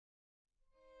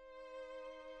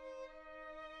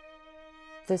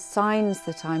The signs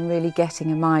that I'm really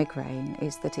getting a migraine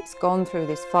is that it's gone through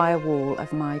this firewall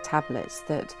of my tablets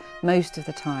that most of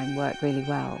the time work really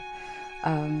well.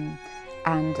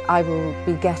 And I will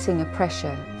be getting a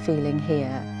pressure feeling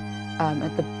here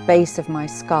at the base of my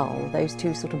skull, those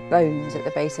two sort of bones at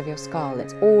the base of your skull.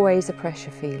 It's always a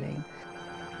pressure feeling.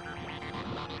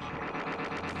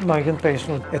 Migraine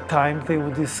patients, at times they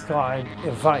would describe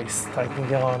a vice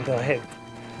tightening around their head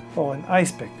or an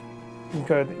ice pick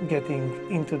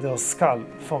getting into their skull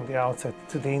from the outside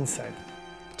to the inside.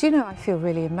 Do you know, I feel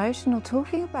really emotional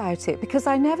talking about it because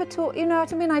I never talk, you know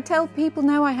what I mean? I tell people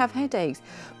now I have headaches,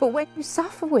 but when you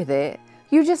suffer with it,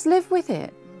 you just live with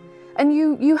it. And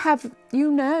you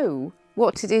know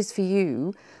what it is for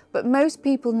you, but most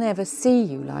people never see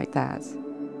you like that.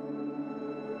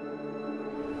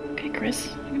 Okay,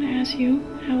 Chris, I'm going to ask you,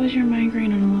 how was your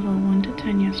migraine on a level of 1 to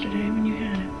 10 yesterday when you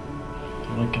had it?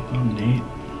 Like about an 8.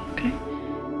 Okay.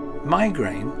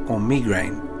 Migraine, or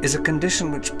migraine, is a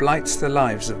condition which blights the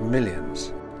lives of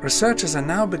millions. Researchers are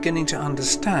now beginning to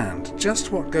understand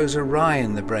just what goes awry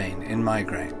in the brain in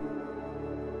migraine.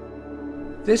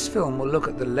 This film will look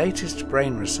at the latest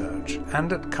brain research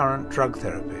and at current drug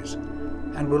therapies,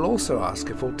 and will also ask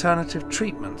if alternative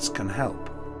treatments can help.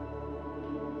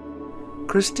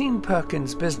 Christine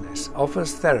Perkins' business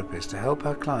offers therapies to help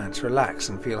her clients relax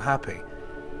and feel happy.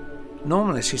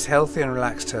 Normally she's healthy and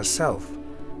relaxed herself,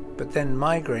 but then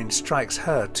migraine strikes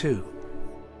her too.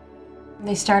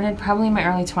 They started probably in my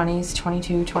early 20s,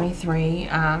 22, 23.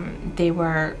 They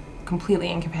were completely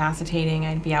incapacitating.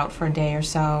 I'd be out for a day or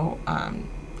so,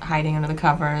 hiding under the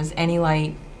covers, any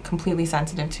light, completely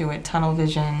sensitive to it, tunnel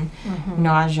vision,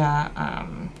 nausea.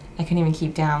 I couldn't even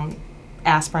keep down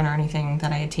aspirin or anything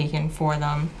that I had taken for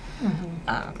them.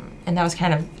 And that was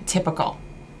kind of typical.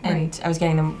 And I was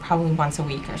getting them probably once a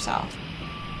week or so.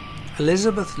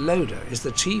 Elizabeth Loader is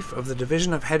the chief of the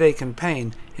Division of Headache and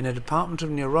Pain in a Department of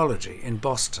Neurology in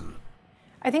Boston.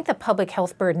 I think the public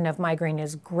health burden of migraine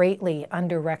is greatly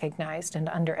under-recognized and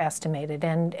underestimated,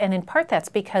 and in part that's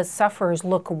because sufferers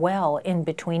look well in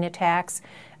between attacks.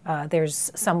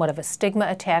 There's somewhat of a stigma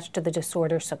attached to the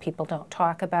disorder, so people don't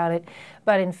talk about it.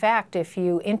 But in fact, if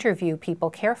you interview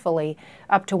people carefully,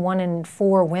 up to 1 in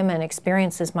 4 women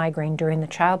experiences migraine during the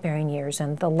childbearing years,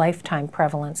 and the lifetime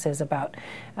prevalence is about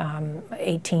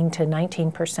 18 to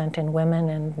 19% in women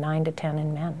and 9 to 10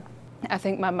 in men. I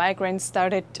think my migraine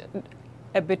started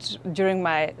a bit during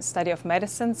my study of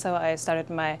medicine, so I started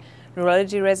my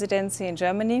neurology residency in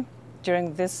Germany.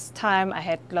 During this time I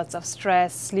had lots of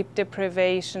stress, sleep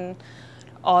deprivation,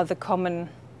 all the common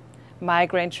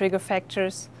migraine trigger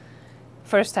factors.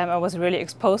 First time I was really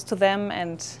exposed to them,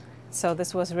 and so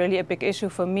this was really a big issue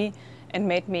for me and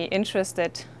made me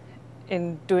interested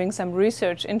in doing some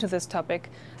research into this topic.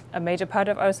 A major part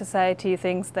of our society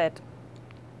thinks that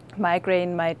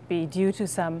migraine might be due to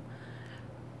some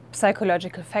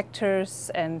psychological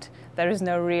factors and there is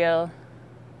no real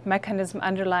mechanism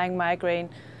underlying migraine.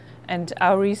 And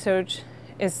our research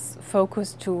is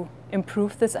focused to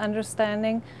improve this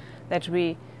understanding, that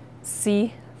we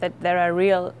see that there are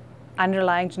real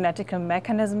underlying genetic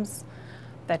mechanisms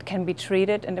that can be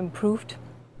treated and improved.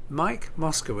 Mike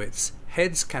Moskowitz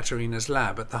heads Katerina's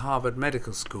lab at the Harvard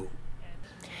Medical School.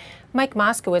 Mike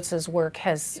Moskowitz's work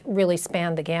has really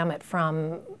spanned the gamut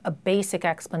from a basic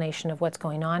explanation of what's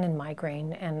going on in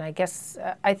migraine, and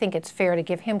I think it's fair to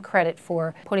give him credit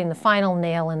for putting the final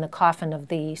nail in the coffin of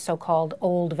the so-called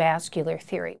old vascular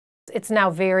theory. It's now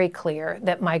very clear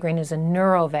that migraine is a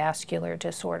neurovascular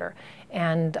disorder,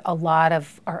 and a lot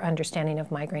of our understanding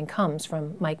of migraine comes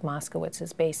from Mike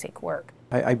Moskowitz's basic work.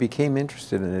 I became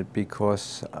interested in it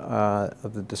because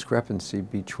of the discrepancy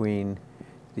between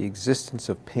the existence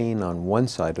of pain on one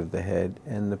side of the head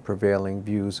and the prevailing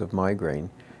views of migraine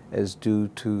as due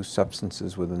to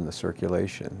substances within the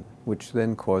circulation, which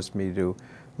then caused me to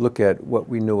look at what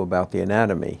we knew about the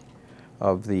anatomy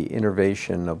of the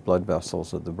innervation of blood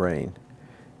vessels of the brain.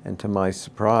 And to my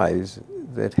surprise,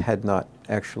 that had not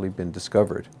actually been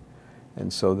discovered.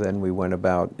 And so then we went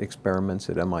about experiments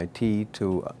at MIT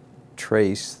to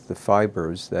trace the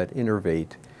fibers that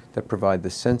innervate, that provide the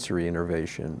sensory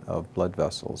innervation of blood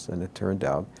vessels, and it turned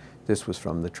out this was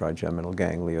from the trigeminal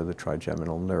ganglia, the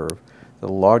trigeminal nerve, the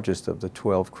largest of the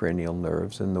 12 cranial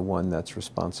nerves and the one that's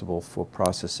responsible for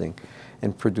processing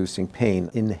and producing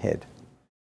pain in the head.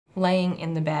 Laying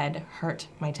in the bed hurt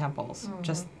my temples.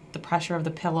 Just the pressure of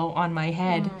the pillow on my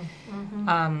head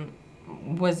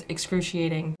was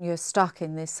excruciating. You're stuck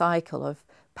in this cycle of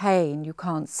pain. You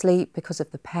can't sleep because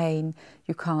of the pain.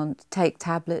 You can't take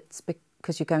tablets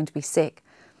because you're going to be sick.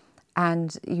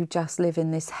 And you just live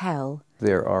in this hell.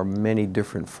 There are many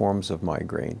different forms of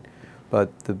migraine.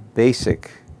 but the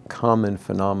basic common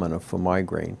phenomena for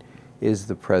migraine is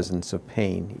the presence of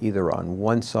pain, either on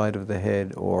one side of the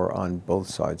head or on both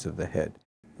sides of the head.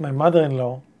 My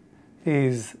mother-in-law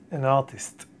is an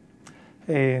artist,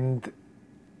 and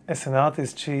as an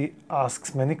artist she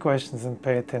asks many questions and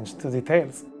pays attention to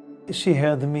details. She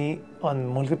heard me on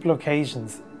multiple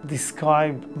occasions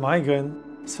describe migraine.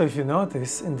 So if you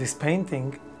notice in this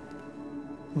painting,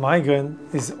 migraine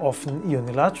is often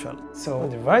unilateral. So on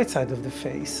the right side of the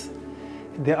face,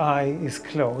 the eye is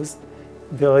closed.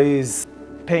 There is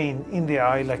pain in the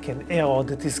eye, like an arrow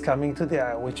that is coming to the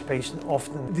eye, which patients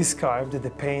often describe that the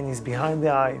pain is behind the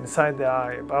eye, inside the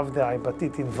eye, above the eye, but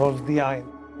it involves the eye.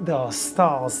 There are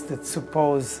stars that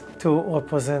suppose to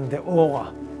represent the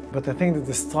aura, but I think that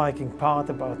the striking part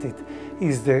about it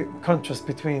is the contrast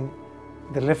between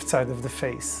the left side of the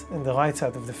face and the right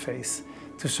side of the face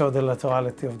to show the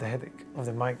laterality of the headache, of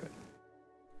the migraine.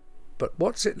 But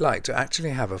what's it like to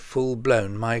actually have a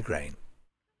full-blown migraine?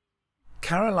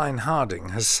 Caroline Harding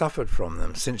has suffered from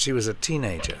them since she was a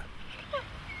teenager.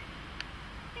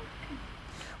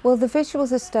 Well, the visual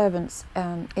disturbance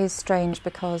is strange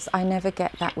because I never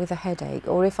get that with a headache,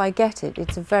 or if I get it,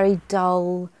 it's a very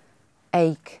dull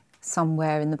ache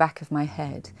somewhere in the back of my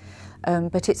head.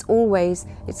 But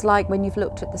it's like when you've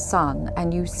looked at the sun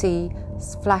and you see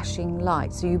flashing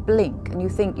lights, so you blink and you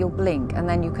think you'll blink and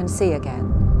then you can see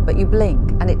again, but you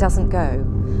blink and it doesn't go.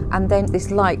 And then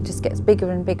this light just gets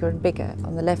bigger and bigger and bigger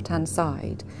on the left-hand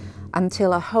side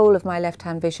until a whole of my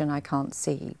left-hand vision I can't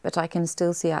see, but I can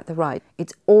still see out the right.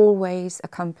 It's always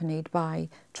accompanied by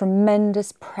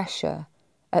tremendous pressure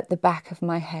at the back of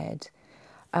my head,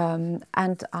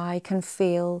 and I can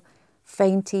feel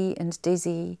fainty and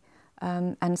dizzy,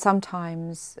 and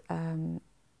sometimes,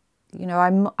 you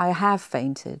know, I have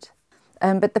fainted.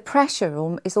 But the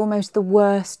pressure is almost the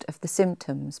worst of the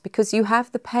symptoms because you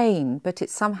have the pain, but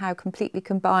it's somehow completely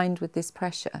combined with this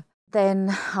pressure.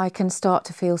 Then I can start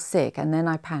to feel sick and then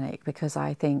I panic because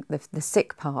I think the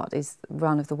sick part is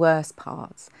one of the worst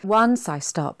parts. Once I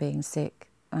start being sick,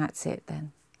 that's it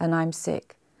then. And I'm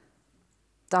sick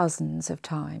dozens of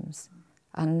times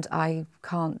and I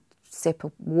can't sip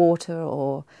of water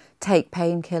or take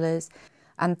painkillers.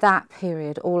 And that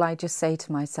period, all I just say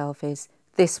to myself is,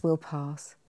 this will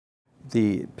pass.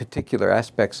 The particular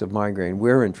aspects of migraine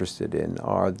we're interested in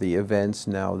are the events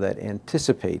now that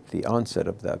anticipate the onset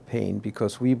of that pain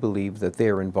because we believe that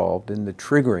they're involved in the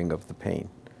triggering of the pain.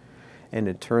 And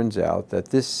it turns out that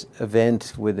this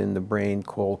event within the brain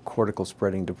called cortical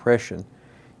spreading depression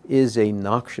is a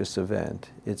noxious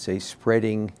event. It's a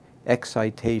spreading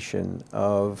excitation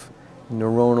of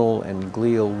neuronal and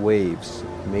glial waves,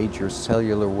 major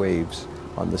cellular waves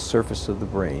on the surface of the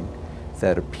brain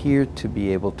that appear to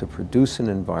be able to produce an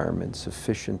environment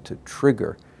sufficient to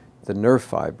trigger the nerve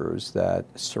fibers that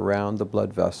surround the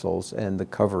blood vessels and the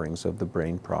coverings of the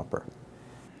brain proper.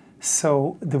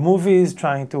 So the movie is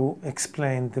trying to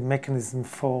explain the mechanism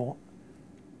for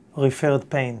referred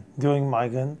pain during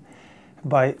migraine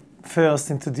by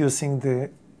first introducing the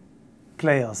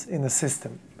players in a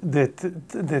system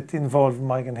that involve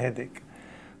migraine headache,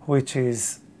 which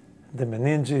is the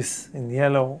meninges in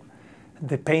yellow,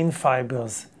 the pain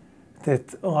fibers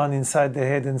that run inside the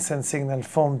head and send signal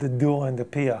from the dura and the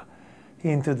pia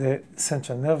into the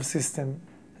central nervous system.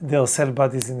 There are cell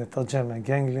bodies in the trigeminal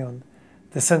ganglion,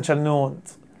 the central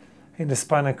neurons in the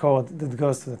spinal cord that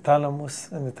goes to the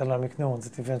thalamus, and the thalamic neurons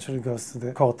that eventually goes to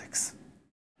the cortex.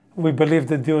 We believe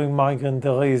that during migraine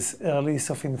there is a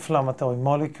release of inflammatory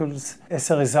molecules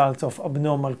as a result of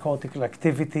abnormal cortical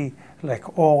activity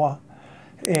like aura,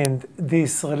 and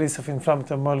this release of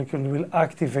inflammatory molecule will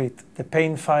activate the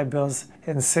pain fibers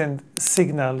and send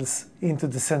signals into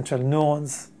the central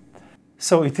neurons.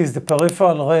 So it is the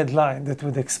peripheral red line that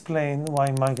would explain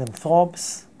why migraine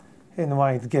throbs and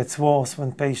why it gets worse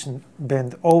when patients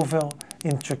bend over,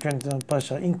 intracranial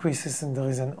pressure increases, and there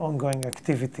is an ongoing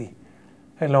activity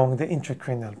along the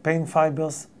intracranial pain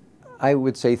fibers. I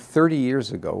would say 30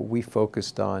 years ago we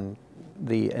focused on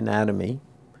the anatomy.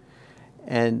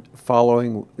 And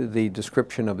following the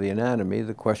description of the anatomy,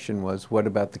 the question was, what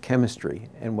about the chemistry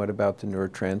and what about the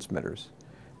neurotransmitters?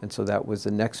 And so that was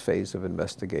the next phase of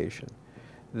investigation.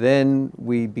 Then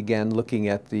we began looking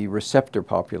at the receptor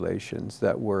populations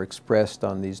that were expressed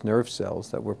on these nerve cells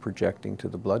that were projecting to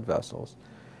the blood vessels.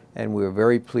 And we were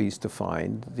very pleased to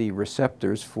find the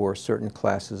receptors for certain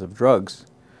classes of drugs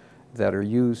that are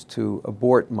used to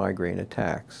abort migraine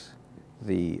attacks.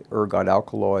 The ergot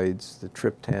alkaloids, the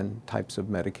triptan types of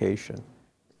medication.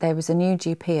 There was a new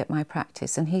GP at my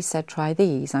practice and he said, try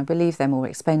these. I believe they're more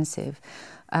expensive.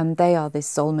 They are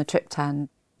this zolmitriptan,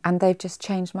 and they've just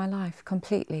changed my life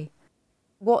completely.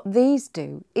 What these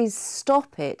do is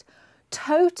stop it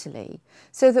totally,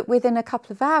 so that within a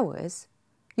couple of hours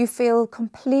you feel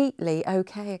completely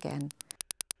okay again.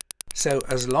 So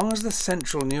as long as the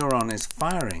central neuron is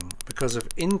firing because of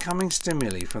incoming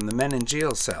stimuli from the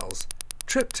meningeal cells,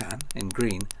 triptan, in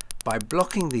green, by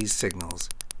blocking these signals,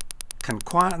 can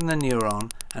quieten the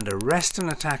neuron and arrest an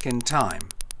attack in time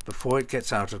before it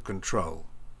gets out of control,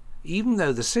 even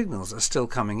though the signals are still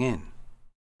coming in.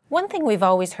 One thing we've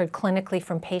always heard clinically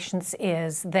from patients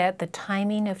is that the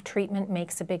timing of treatment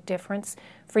makes a big difference.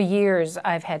 For years,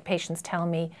 I've had patients tell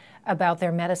me about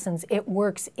their medicines. It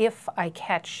works if I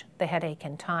catch the headache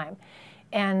in time.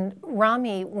 And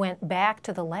Rami went back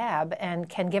to the lab and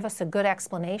can give us a good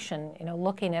explanation,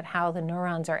 looking at how the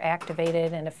neurons are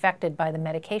activated and affected by the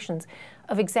medications,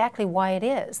 of exactly why it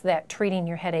is that treating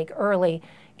your headache early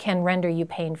can render you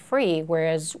pain-free,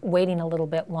 whereas waiting a little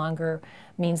bit longer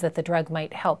means that the drug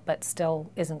might help but still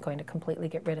isn't going to completely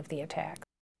get rid of the attack.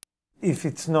 If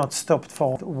it's not stopped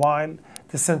for a while,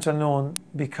 the central neuron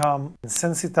becomes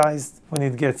sensitized. When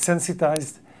it gets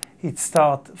sensitized, it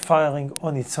starts firing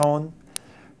on its own,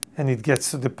 and it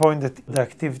gets to the point that the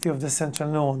activity of the central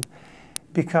neuron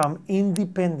becomes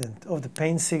independent of the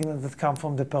pain signal that come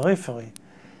from the periphery,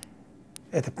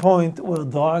 at a point where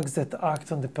drugs that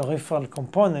act on the peripheral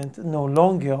component no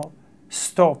longer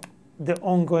stop the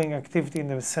ongoing activity in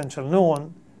the central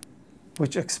neuron,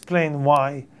 which explains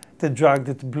why the drug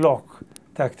that block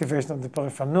the activation of the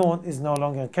peripheral neuron is no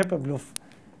longer capable of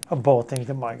aborting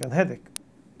the migraine headache.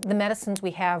 The medicines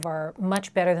we have are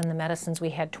much better than the medicines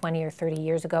we had 20 or 30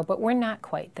 years ago, but we're not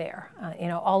quite there.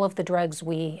 All of the drugs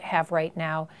we have right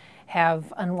now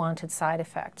have unwanted side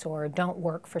effects or don't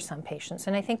work for some patients.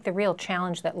 And I think the real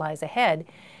challenge that lies ahead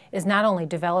is not only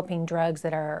developing drugs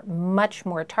that are much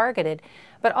more targeted,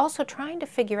 but also trying to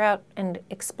figure out and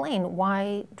explain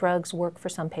why drugs work for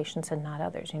some patients and not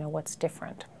others, what's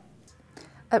different.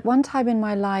 At one time in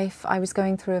my life, I was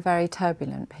going through a very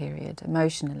turbulent period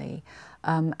emotionally,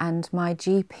 and my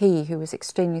GP, who was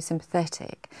extremely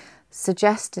sympathetic,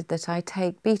 suggested that I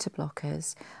take beta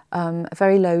blockers, a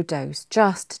very low dose,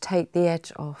 just to take the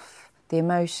edge off the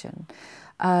emotion.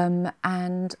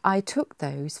 And I took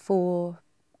those for,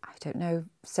 I don't know,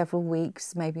 several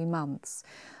weeks, maybe months.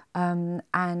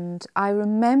 And I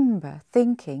remember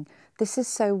thinking, this is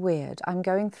so weird. I'm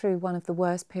going through one of the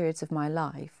worst periods of my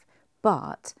life,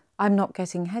 but I'm not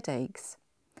getting headaches.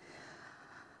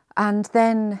 And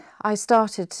then I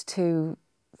started to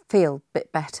feel a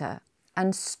bit better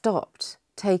and stopped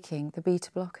taking the beta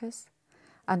blockers,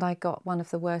 and I got one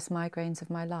of the worst migraines of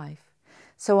my life.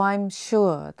 So I'm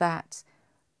sure that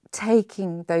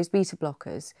taking those beta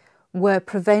blockers were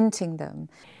preventing them.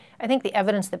 I think the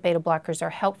evidence that beta blockers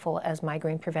are helpful as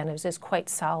migraine preventives is quite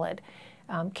solid.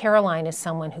 Caroline is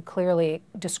someone who clearly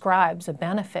describes a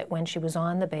benefit when she was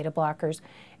on the beta blockers,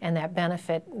 and that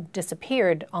benefit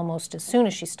disappeared almost as soon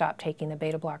as she stopped taking the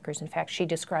beta blockers. In fact, she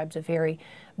describes a very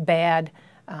bad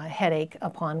headache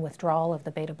upon withdrawal of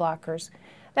the beta blockers.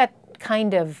 That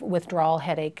kind of withdrawal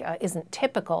headache isn't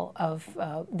typical of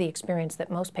the experience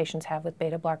that most patients have with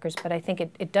beta blockers, but I think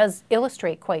it does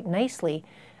illustrate quite nicely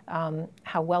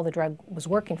how well the drug was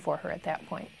working for her at that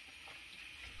point.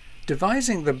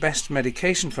 Devising the best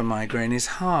medication for migraine is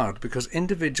hard because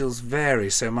individuals vary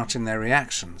so much in their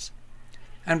reactions,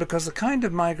 and because the kind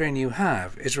of migraine you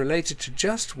have is related to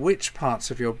just which parts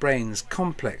of your brain's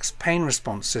complex pain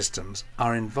response systems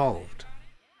are involved.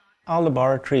 Our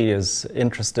laboratory is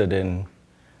interested in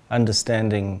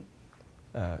understanding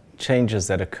changes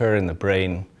that occur in the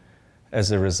brain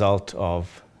as a result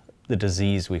of the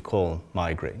disease we call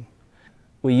migraine.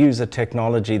 We use a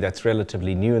technology that's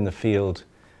relatively new in the field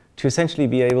to essentially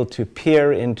be able to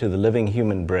peer into the living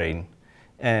human brain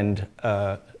and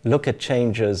look at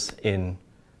changes in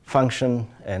function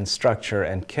and structure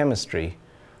and chemistry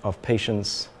of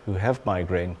patients who have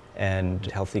migraine and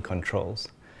healthy controls.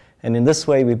 And in this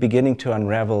way, we're beginning to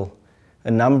unravel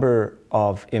a number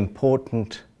of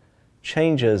important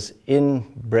changes in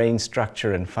brain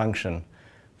structure and function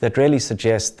that really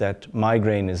suggest that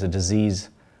migraine is a disease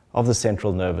of the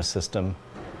central nervous system.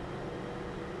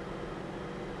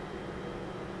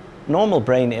 Normal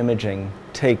brain imaging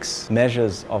takes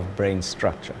measures of brain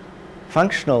structure.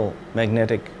 Functional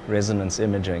magnetic resonance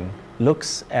imaging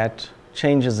looks at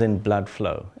changes in blood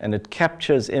flow, and it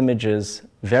captures images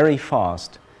very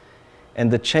fast,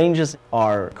 and the changes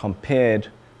are compared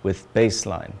with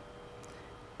baseline.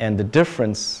 And the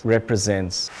difference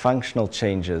represents functional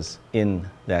changes in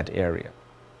that area.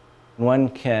 One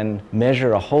can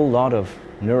measure a whole lot of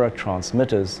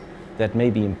neurotransmitters that may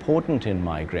be important in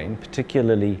migraine,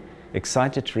 particularly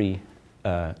excitatory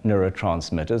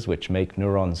neurotransmitters, which make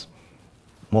neurons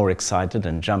more excited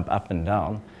and jump up and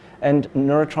down, and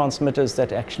neurotransmitters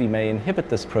that actually may inhibit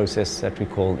this process that we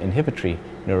call inhibitory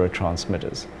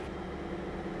neurotransmitters.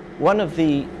 One of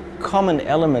the common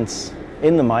elements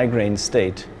in the migraine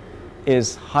state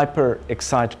is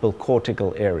hyperexcitable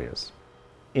cortical areas.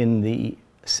 In the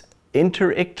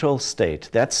interictal state,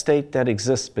 that state that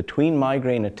exists between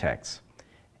migraine attacks,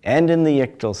 and in the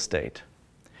ictal state,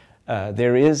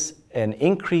 there is an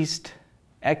increased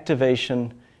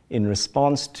activation in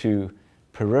response to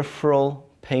peripheral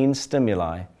pain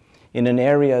stimuli in an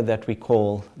area that we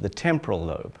call the temporal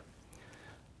lobe.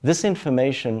 This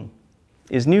information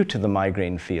is new to the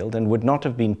migraine field and would not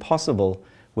have been possible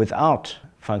without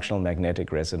functional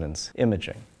magnetic resonance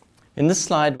imaging. In this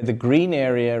slide, the green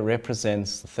area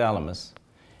represents the thalamus,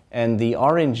 and the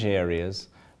orange areas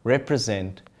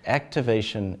represent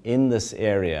activation in this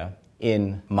area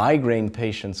in migraine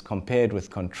patients compared with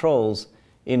controls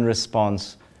in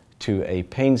response to a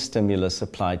pain stimulus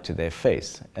applied to their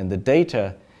face. And the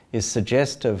data is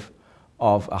suggestive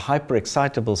of a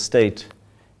hyperexcitable state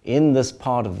in this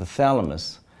part of the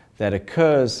thalamus that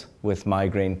occurs with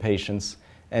migraine patients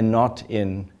and not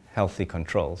in healthy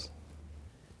controls.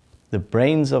 The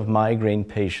brains of migraine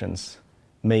patients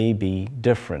may be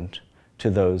different to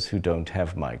those who don't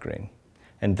have migraine,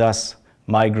 and thus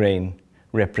migraine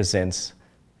represents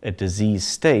a disease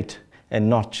state and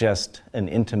not just an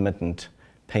intermittent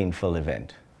painful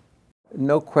event.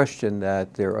 No question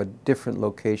that there are different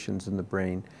locations in the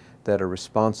brain that are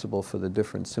responsible for the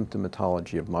different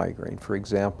symptomatology of migraine. For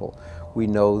example, we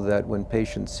know that when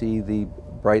patients see the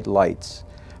bright lights,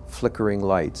 flickering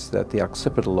lights, that the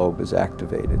occipital lobe is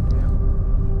activated.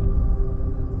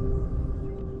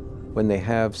 When they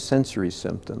have sensory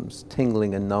symptoms,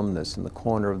 tingling and numbness in the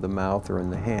corner of the mouth or in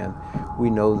the hand, we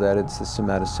know that it's the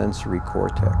somatosensory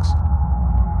cortex.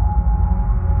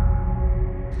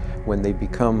 When they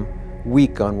become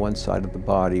weak on one side of the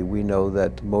body, we know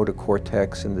that the motor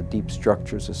cortex and the deep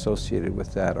structures associated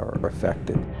with that are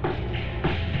affected.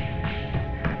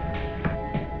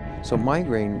 So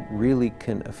migraine really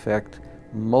can affect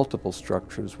multiple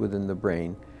structures within the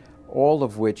brain, all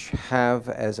of which have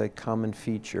as a common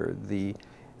feature the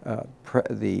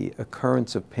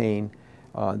occurrence of pain,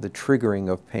 the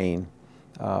triggering of pain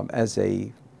as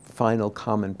a final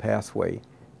common pathway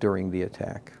during the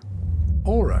attack.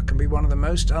 Aura can be one of the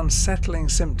most unsettling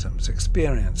symptoms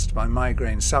experienced by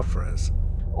migraine sufferers.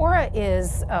 Aura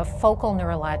is a focal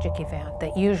neurologic event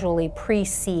that usually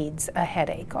precedes a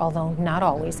headache, although not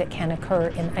always. It can occur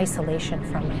in isolation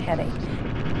from a headache.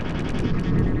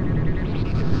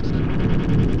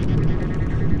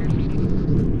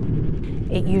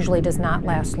 It usually does not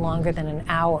last longer than an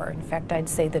hour. In fact, I'd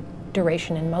say the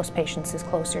duration in most patients is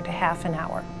closer to half an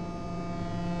hour.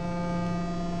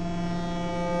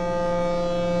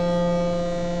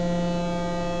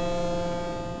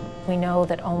 We know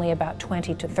that only about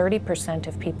 20 to 30%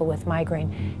 of people with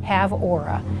migraine have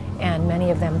aura, and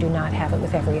many of them do not have it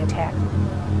with every attack.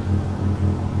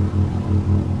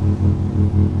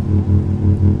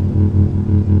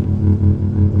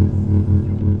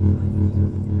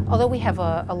 Although we have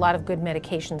a lot of good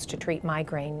medications to treat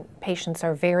migraine, patients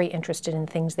are very interested in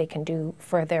things they can do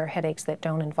for their headaches that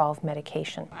don't involve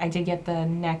medication. I did get the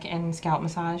neck and scalp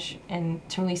massage and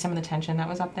to release some of the tension that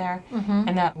was up there,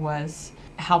 and that was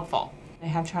helpful. I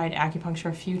have tried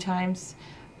acupuncture a few times.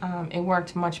 It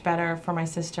worked much better for my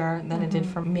sister than it did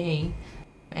for me,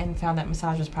 and found that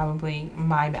massage was probably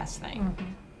my best thing.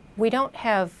 We don't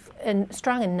have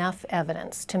strong enough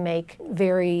evidence to make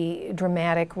very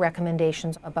dramatic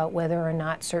recommendations about whether or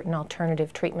not certain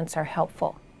alternative treatments are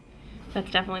helpful.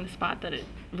 That's definitely the spot that it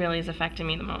really is affecting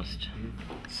me the most.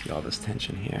 See all this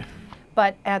tension here.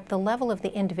 But at the level of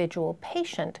the individual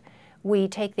patient, we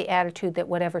take the attitude that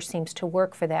whatever seems to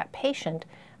work for that patient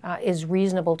is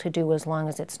reasonable to do as long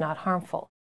as it's not harmful.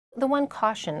 The one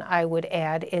caution I would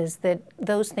add is that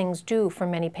those things do, for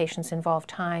many patients, involve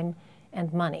time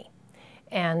and money.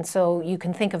 And so you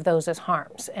can think of those as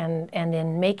harms. And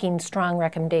in making strong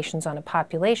recommendations on a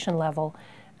population level,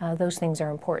 those things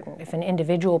are important. If an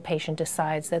individual patient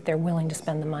decides that they're willing to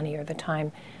spend the money or the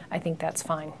time, I think that's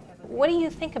fine. What do you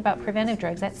think about preventive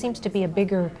drugs? That seems to be a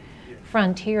bigger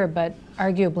frontier, but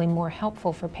arguably more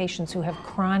helpful for patients who have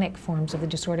chronic forms of the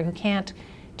disorder who can't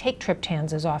take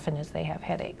triptans as often as they have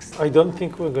headaches. I don't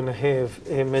think we're going to have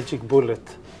a magic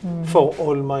bullet for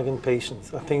all migraine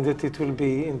patients. I think that it will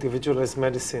be individualized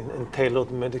medicine and tailored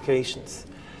medications.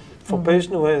 For a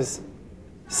patient who has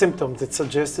symptoms that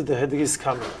suggest that the headache is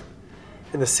coming,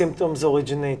 and the symptoms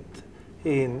originate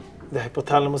in the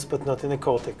hypothalamus but not in the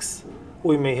cortex,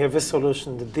 we may have a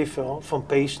solution that differs from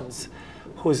patients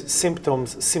whose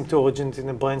symptoms seem to originate in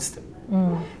the brainstem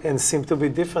and seem to be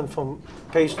different from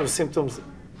patients whose symptoms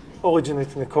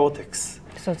originate in the cortex.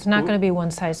 So it's not going to be one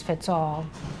size fits all.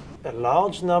 A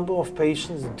large number of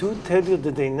patients do tell you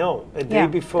that they know a day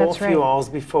before, a few hours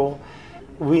before.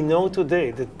 We know today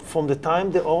that from the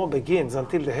time the aura begins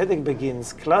until the headache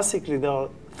begins, classically there are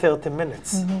 30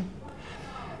 minutes.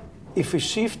 If we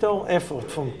shift our effort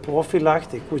from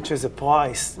prophylactic, which has a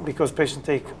price because patients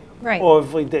take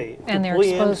every day, and they're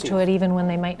exposed to it even when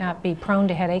they might not be prone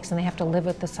to headaches and they have to live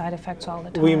with the side effects all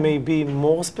the time. We may be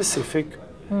more specific,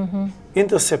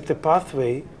 intercept a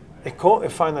pathway, a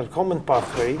final common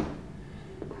pathway,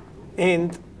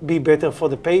 and be better for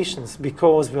the patients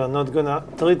because we are not going to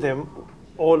treat them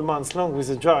all months long with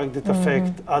a drug that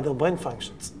affect other brain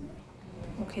functions.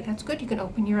 Okay, that's good. You can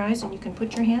open your eyes and you can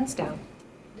put your hands down.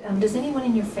 Does anyone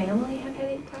in your family have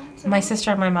headache problems? My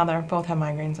sister and my mother both have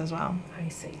migraines as well. I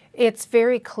see. It's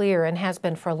very clear and has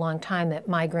been for a long time that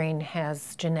migraine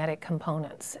has genetic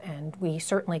components, and we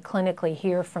certainly clinically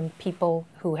hear from people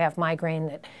who have migraine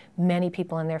that many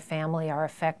people in their family are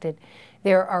affected.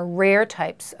 There are rare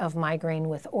types of migraine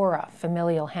with aura,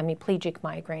 familial hemiplegic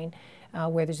migraine,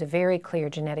 where there's a very clear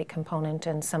genetic component,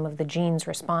 and some of the genes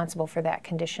responsible for that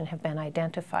condition have been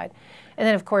identified. And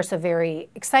then, of course, a very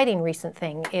exciting recent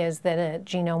thing is that a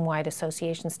genome-wide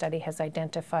association study has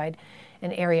identified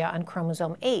an area on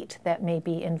chromosome 8 that may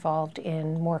be involved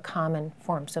in more common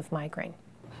forms of migraine.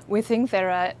 We think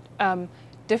there are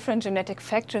different genetic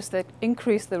factors that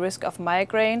increase the risk of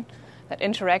migraine, that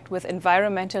interact with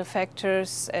environmental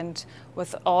factors and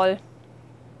with all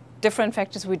different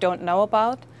factors we don't know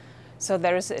about. So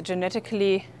there is a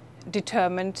genetically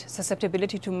determined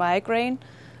susceptibility to migraine,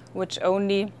 which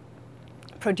only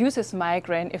produces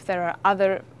migraine if there are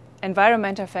other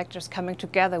environmental factors coming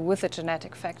together with the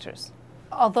genetic factors.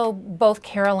 Although both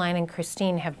Caroline and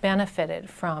Christine have benefited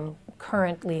from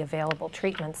currently available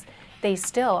treatments, they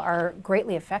still are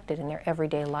greatly affected in their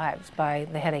everyday lives by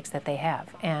the headaches that they have.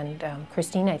 And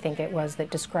Christine, I think it was,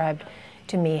 that described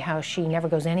to me how she never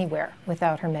goes anywhere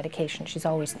without her medication. She's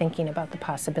always thinking about the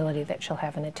possibility that she'll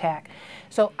have an attack.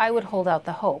 So I would hold out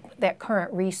the hope that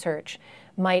current research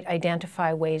might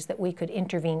identify ways that we could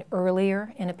intervene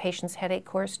earlier in a patient's headache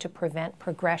course to prevent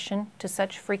progression to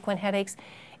such frequent headaches,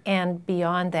 and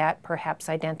beyond that, perhaps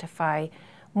identify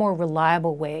more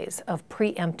reliable ways of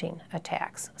preempting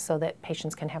attacks so that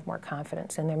patients can have more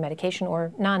confidence in their medication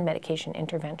or non-medication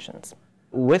interventions.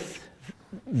 With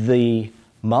the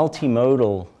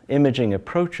multimodal imaging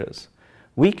approaches,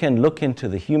 we can look into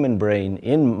the human brain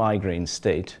in migraine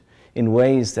state in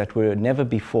ways that were never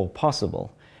before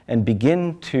possible and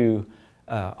begin to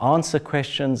answer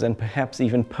questions and perhaps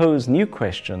even pose new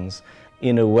questions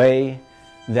in a way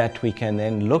that we can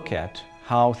then look at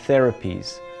how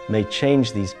therapies may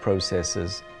change these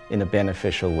processes in a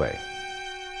beneficial way.